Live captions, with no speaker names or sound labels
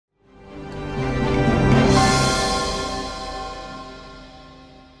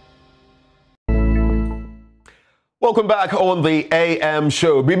Welcome back on the AM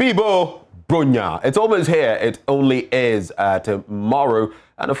show. Bibibo Brunya. It's almost here. It only is tomorrow.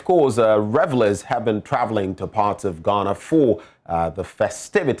 And of course, Revellers have been traveling to parts of Ghana for the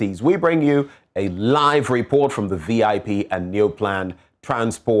festivities. We bring you a live report from the VIP and Neoplan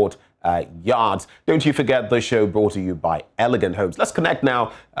Transport yards. Don't you forget the show brought to you by Elegant Homes. Let's connect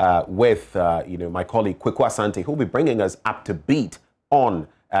now with my colleague Kweku Asante, who'll be bringing us up to beat on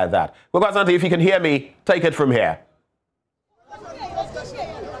that. Kweku Asante, if you can hear me, take it from here.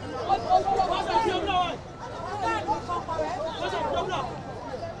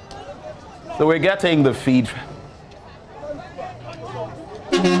 So we're getting the feed.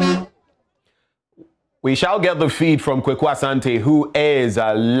 We shall get the feed from Kweku Asante, who is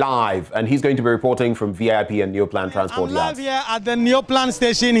live, and he's going to be reporting from VIP and Neoplan Transport I'm yards. live here at the Neoplan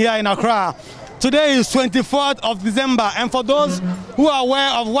station here in Accra. Today is 24th of December, and for those who are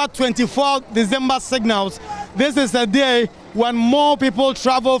aware of what 24th December signals, this is a day when more people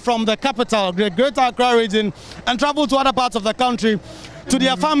travel from the capital, the Greater Accra region, and travel to other parts of the country, to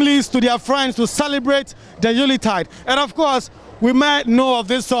their families, to their friends, to celebrate the Yuletide. And of course, we might know of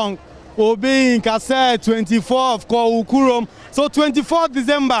this song, Obi in Kase 24 of Ukurum. So 24th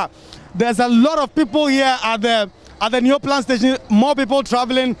December, there's a lot of people here at the Neoplan station, more people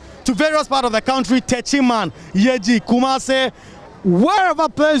traveling to various parts of the country, Techiman, Yeji, Kumase, wherever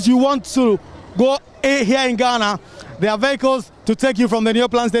place you want to go here in Ghana, there are vehicles to take you from the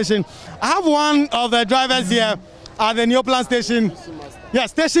Neoplan station. I have one of the drivers here at the Neoplan station. Yeah,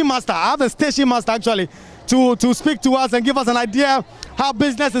 station master. I have the station master actually to speak to us and give us an idea how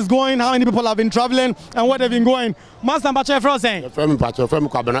business is going, how many people have been traveling, and where they've been going. Master Mpacho Efrosen. From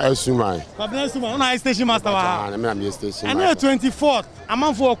Kwabena Esumai. Kwabena Esumai. Una station master wa. I'm station. And the 24th,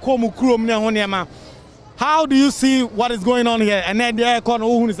 I'm for Komu Krum ne honiema. How do you see what is going on here? And then the aircon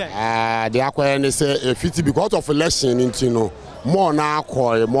who say? The aircon say 50 because of election into more now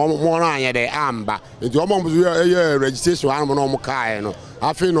call more na the amba. It's almost a registration one no car no.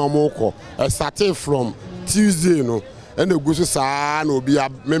 I feel no more starting from Tuesday no. And the goose sa no be a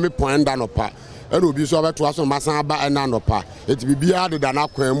meme point down opa. And will be so about to us on Masamba and Nanopa. It will be added than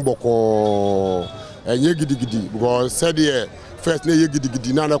Aquam Boko and Yegidi because said here first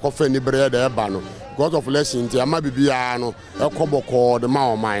Yegidi Nana Coffee ni bread bano. God of lessons, I might be a Koboko, the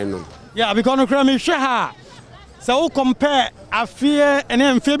Mao mine. Yeah, because no crime is share. So compare a fear and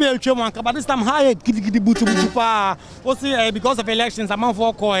then Fabio Chuman, but this time higher Butupa. What's because of elections, I'm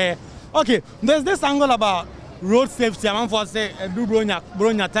for Koe. Okay, there's this angle about road safety. I'm for say do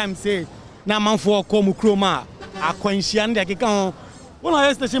Bronya time say na man for Komu Kroma, a Quencian, the Kikan. One of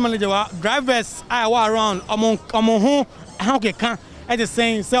the station manager drivers I were around among whom how can. As the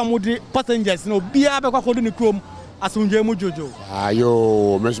saying, some passengers, no be able to the chrome as Unjemu Jojo.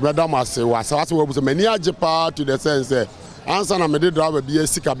 Ayo, Miss Madame, I say, was a many part to the sense, answer na made driver be a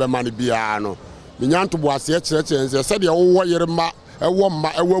sick of money piano. Minyan to was yet church and said, oh, you're a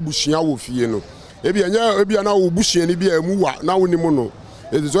woman, a bushia with you. If you know, bushy and be a mua, now in the mono.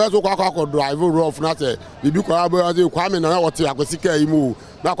 It is also a driver rough, not a Bibuka, Kwame, and what I was sick, move.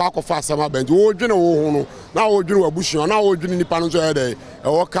 Now, Quack fast summer bench, oh, general, now, you know, bush, now, you need Panzo day,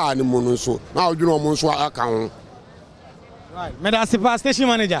 or car in the moon, so now, you know, Monswa account. Right, Medasi, station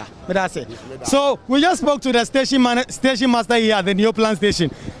manager, Medasi. So, we just spoke to the station master here at the Neoplan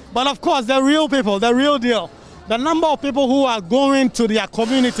station. But of course, the real people, the real deal, the number of people who are going to their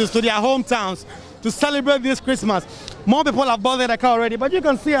communities, to their hometowns, to celebrate this Christmas. More people have boarded the car already, but you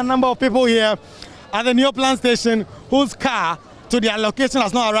can see a number of people here at the Neoplan station whose car to their location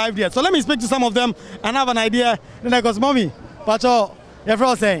has not arrived yet. So let me speak to some of them and have an idea. Then I goes, Mommy, Pacho,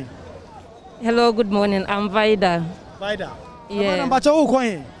 you're saying. Hello, good morning. I'm Vida. Vida. Yeah. Pacho, who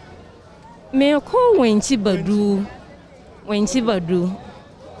going? Me call Wenchibadu.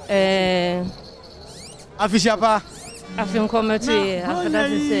 Afishapa. Afin committee. After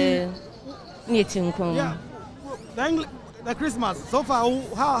that is meeting. Yeah. The Christmas, so far,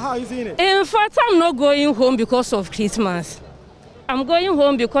 how are you seeing it? In fact, I'm not going home because of Christmas. I'm going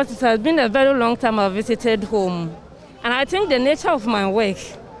home because it has been a very long time I've visited home. And I think the nature of my work,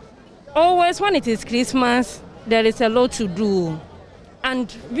 always when it is Christmas, there is a lot to do.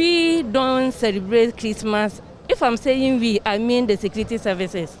 And we don't celebrate Christmas. If I'm saying we, I mean the security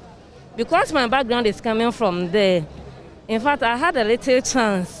services. Because my background is coming from there. In fact, I had a little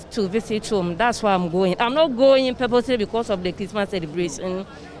chance to visit home. That's why I'm going. I'm not going purposely because of the Christmas celebration.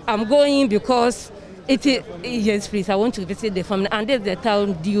 I'm going because it is, yes, please, I want to visit the family. And this the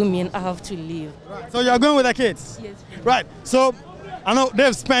town, do you mean I have to leave? Right. So you're going with the kids? Yes, please. Right. So I know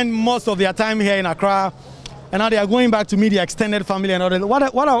they've spent most of their time here in Accra, and now they are going back to meet their extended family and all that.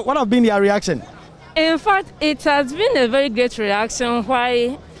 What have been their reaction? In fact, it has been a very great reaction.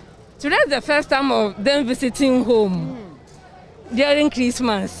 Why? Today is the first time of them visiting home during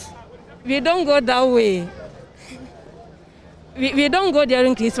Christmas. We don't go that way. We don't go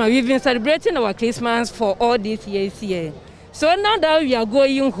during Christmas. We've been celebrating our Christmas for all these years here. So now that we are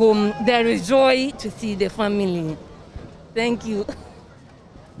going home, there is joy to see the family. Thank you.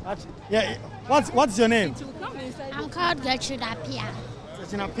 Yeah. What's your name? I'm called Gertrude Apia.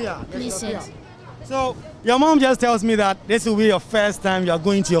 Please. So your mom just tells me that this will be your first time you are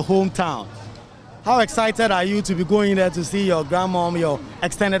going to your hometown. How excited are you to be going there to see your grandmom, your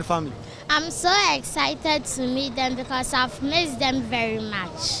extended family? I'm so excited to meet them because I've missed them very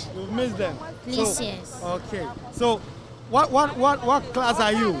much. You've missed them? Please, yes. Okay. So what class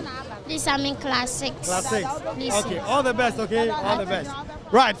are you? Please, I'm in class 6. Class 6. Please, okay. yes. All the best, okay? All the best.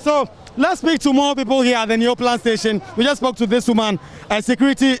 Right, so let's speak to more people here at the Neoplan station. We just spoke to this woman, a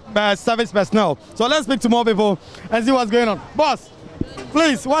security service personnel. So let's speak to more people and see what's going on. Boss,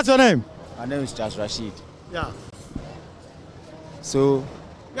 please, what's your name? My name is Charles Rashid. Yeah. So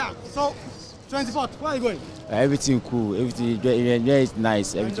 24th, where are you going? everything cool, everything is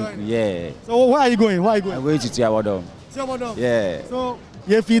nice, everything cool, yeah. So where are you going? I'm going to Tiawadom. Tiawadom? Yeah. So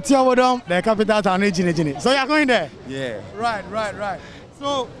if you Tiawadom, the capital town, so you're going there? Yeah. Right.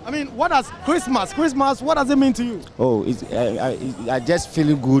 So, I mean, what does Christmas, what does it mean to you? Oh, I just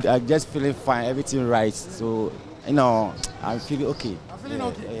feeling good, I just feeling fine, everything right. So, you know, I'm feeling okay. I'm feeling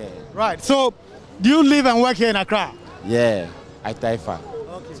okay? Yeah. Right, so do you live and work here in Accra? Yeah, I Taifa.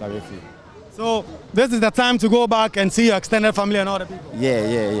 Okay. So, this is the time to go back and see your extended family and other people?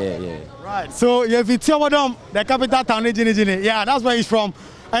 Yeah. Right, so if it's Tiawadom, the capital town, yeah, that's where he's from.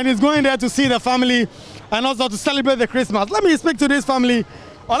 And he's going there to see the family and also to celebrate the Christmas. Let me speak to this family,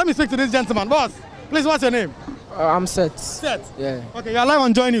 or let me speak to this gentleman. Boss, please, what's your name? I'm Seth. Seth? Yeah. Okay, you're live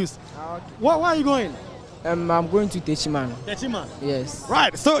on JoyNews. Okay. Where are you going? I'm going to Techiman. Techiman? Yes.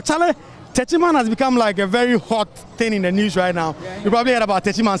 Right, so Charlie, Techiman has become like a very hot thing in the news right now. Yeah. You probably heard about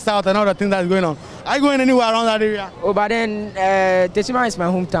Techiman South and all the things that's going on. Are you going anywhere around that area? Oh, but then Techiman is my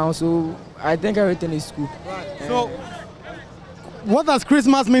hometown, so I think everything is cool. Right. So, what does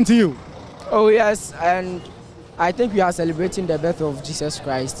Christmas mean to you? Oh, yes, and I think we are celebrating the birth of Jesus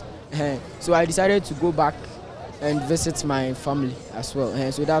Christ. So I decided to go back and visit my family as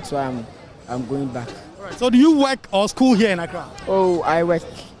well. So that's why I'm going back. Right. So do you work or school here in Accra? Oh, I work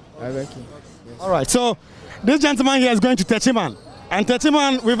here. Yes. All right, so this gentleman here is going to Techiman. And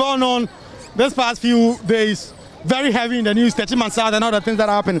Techiman, we've all known this past few days, very heavy in the news, Techiman South and all the things that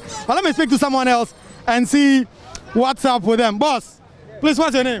are happening. But let me speak to someone else and see what's up with them. Boss, please,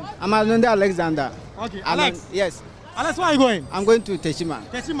 what's your name? I'm Alonde Alexander. Okay, Alex? Yes. Alex, where are you going? I'm going to Techiman.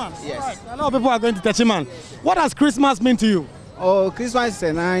 Techiman? Yes. Right. A lot of people are going to Techiman. What does Christmas mean to you? Oh, Christmas is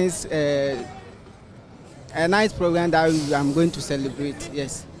a nice program that I'm going to celebrate.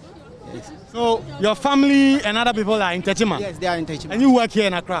 Yes. So your family and other people are in Techiman? Yes, they are in Techiman. And you work here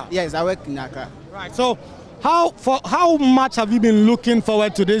in Accra? Yes, I work in Accra. Right. So how much have you been looking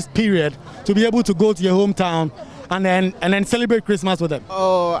forward to this period to be able to go to your hometown and then celebrate Christmas with them?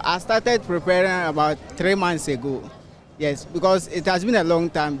 Oh, I started preparing about 3 months ago. Yes, because it has been a long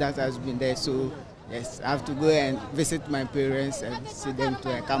time that has been there. So yes, I have to go and visit my parents and see them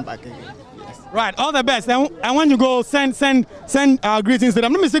to come back again. Yes. Right, all the best. And when you go, send greetings to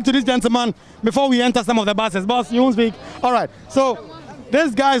them. Let me speak to this gentleman before we enter some of the buses. Boss, you won't speak? All right, so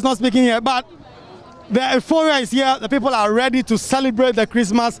this guy is not speaking here, but the euphoria is here. The people are ready to celebrate the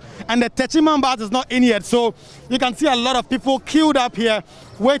Christmas, and the Techiman bus is not in yet. So you can see a lot of people queued up here,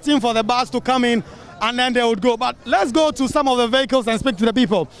 waiting for the bus to come in, and then they would go. But let's go to some of the vehicles and speak to the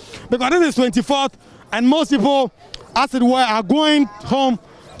people, because this is 24th, and most people, as it were, are going home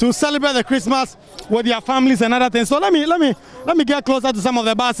to celebrate the Christmas with their families and other things. So let me get closer to some of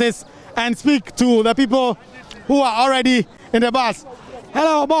the buses and speak to the people who are already in the bus.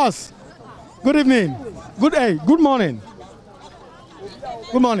 Hello, boss. Good evening. Good morning.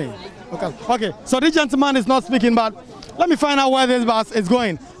 Good morning. Okay. So this gentleman is not speaking, but let me find out where this bus is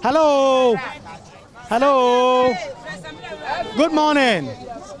going. Hello. Good morning.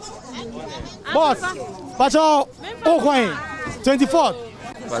 Boss. Pacho. 24th.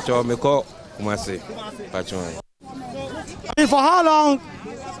 Pacho, me call Kumasi. Pacho. I mean, for how long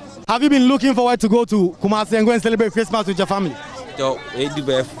have you been looking forward to go to Kumasi and go and celebrate Christmas with your family? So,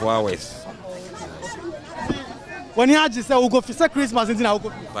 4 hours. When you had to say, we'll go for Christmas,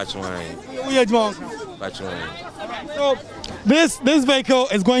 Pacho. So this vehicle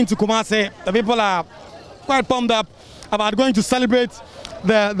is going to Kumasi. The people are quite pumped up about going to celebrate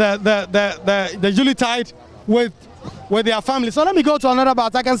the Yuletide with their family. So let me go to another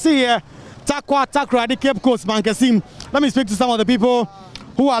bus. I can see here Takwa, Takrady, Cape Coast, Mankasim. Let me speak to some of the people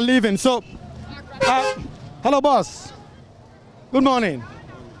who are leaving. So, hello, boss. Good morning.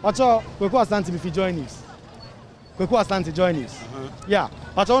 Pacho, Kweku Asante if you join us. Kweku Asante join us. Yeah.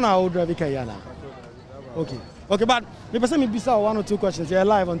 Pacho, na old driver Kayana. Okay. Okay, but the person may be 1 or 2 questions. You're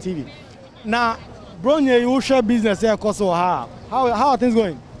live on TV. Now, Bronya, you share business here, Koso. How are things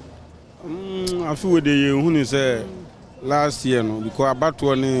going? I feel with the who say last year, no, because about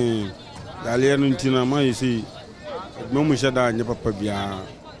one Galian Tina, you see, no Mushada and your papa bia.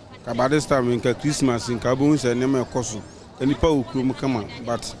 About this time in Christmas in Kaboons and Nema Koso, and the Pau come on,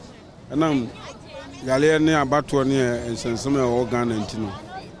 but and I'm Galian about 1 year and send some organ and Tino.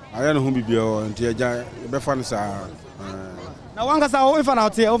 I don't know who be and Tia Befans are. Now, one gets out over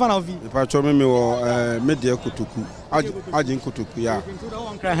out here, over now. If I told me, media Kutuku, Ajin Kutuku, yeah.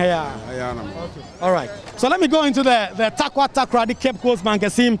 All right. So let me go into the Takwa Takrady Cape Coast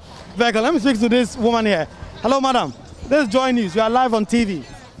Mankasim vehicle. Let me speak to this woman here. Hello, madam. This is JoyNews. You are live on TV.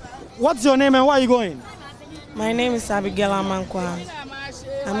 What's your name and where are you going? My name is Abigail Amankwa.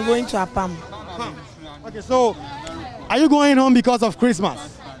 I'm going to Apam. Okay, so are you going home because of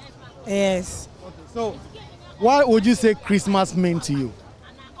Christmas? Yes. Okay, so what would you say Christmas meant to you?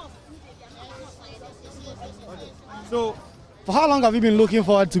 So, for how long have you been looking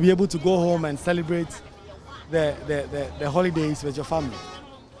forward to be able to go home and celebrate the holidays with your family?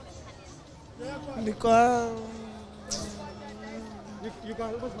 Because you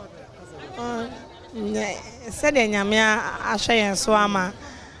can said I share so ama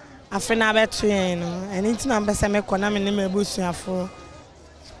afena betu and it's number some economy name busu for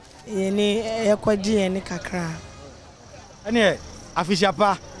any equadi any kakra. Anyway,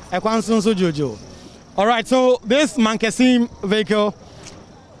 Afishapa, Ekwansunso Jojo. All right, so this Mankasim vehicle,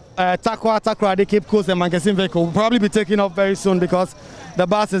 Takwa, Takrady, Cape Coast and Mankasim vehicle will probably be taking off very soon because the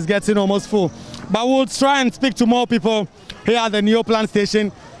bus is getting almost full. But we'll try and speak to more people here at the Neoplan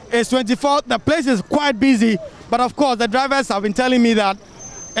station. It's 24th, the place is quite busy, but of course the drivers have been telling me that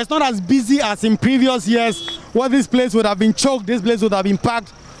it's not as busy as in previous years where this place would have been choked, this place would have been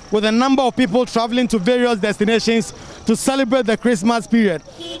packed with a number of people traveling to various destinations to celebrate the Christmas period.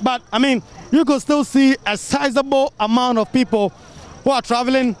 But I mean, you could still see a sizable amount of people who are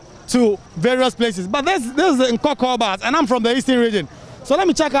traveling to various places. But this is in Nkoko bus, and I'm from the eastern region. So let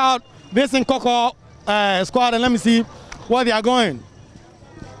me check out this Nkoko squad and let me see where they are going.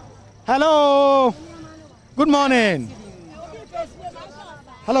 Hello. Good morning.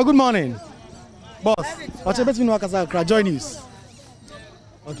 Hello, good morning. Boss, what's your best in JoyNews?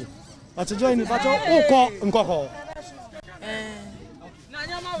 Okay. What's your JoyNews? What's your Nkoko?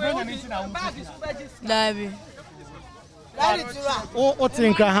 Dabi. O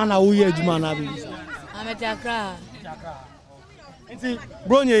think Hana uye juma na bi. Ametakra. Nti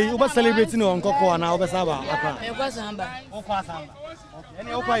Bronye you celebrating on Nkoko na obe saba akra. Ekwa samba. Okwa samba. Okay.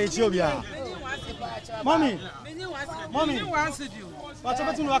 Any okwa echi obia. Mommy. What's your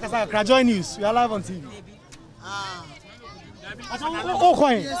betting wakasa akra JoyNews. You are live on TV. Ah.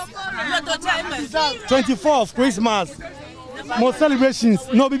 24th Christmas. More celebrations.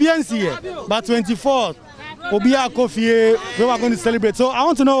 No BBNC here, but 24th. Obia Coffee, we are going to celebrate. So I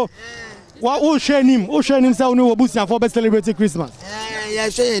want to know who share him. Who share him? Say we know Obusia for best celebrating Christmas. Yeah,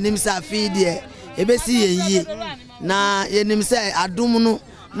 share him. Say feed there. Ebe si ye. Na ye him say adum no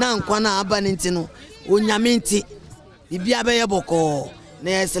na nkwa na aba nti no onyame nti. Bibia be ye boko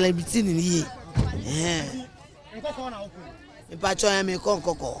na celebrity ni ye. Eh. Nkoko na oku. Mpacho ya me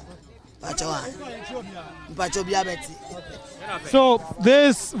konkoko. So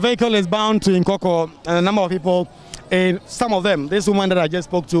this vehicle is bound to Nkoko, and a number of people, some of them, this woman that I just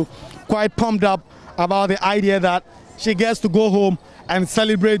spoke to, quite pumped up about the idea that she gets to go home and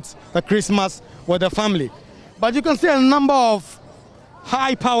celebrate the Christmas with the family. But you can see a number of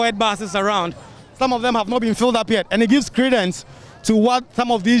high-powered buses around. Some of them have not been filled up yet, and it gives credence to what some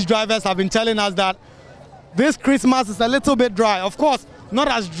of these drivers have been telling us, that this Christmas is a little bit dry. Of course, not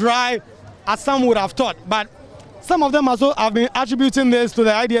as dry as some would have thought, but some of them also have been attributing this to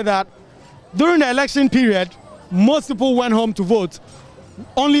the idea that during the election period, most people went home to vote,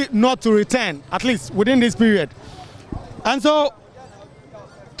 only not to return, at least within this period. And so,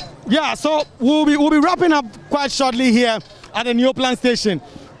 yeah, so we'll be wrapping up quite shortly here at the Neoplan station.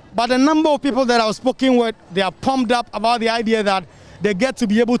 But the number of people that I've spoken with, they are pumped up about the idea that they get to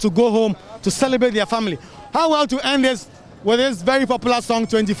be able to go home to celebrate their family. How well to end this with this very popular song,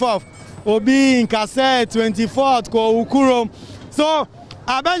 24th. Obi in cassette, 24th, Ko Ukuro. So,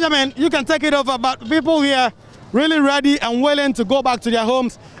 Benjamin, you can take it over, but people here really ready and willing to go back to their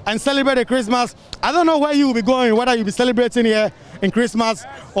homes and celebrate the Christmas. I don't know where you will be going, whether you'll be celebrating here in Christmas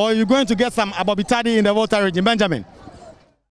or you're going to get some abobitadi in the Volta region. Benjamin.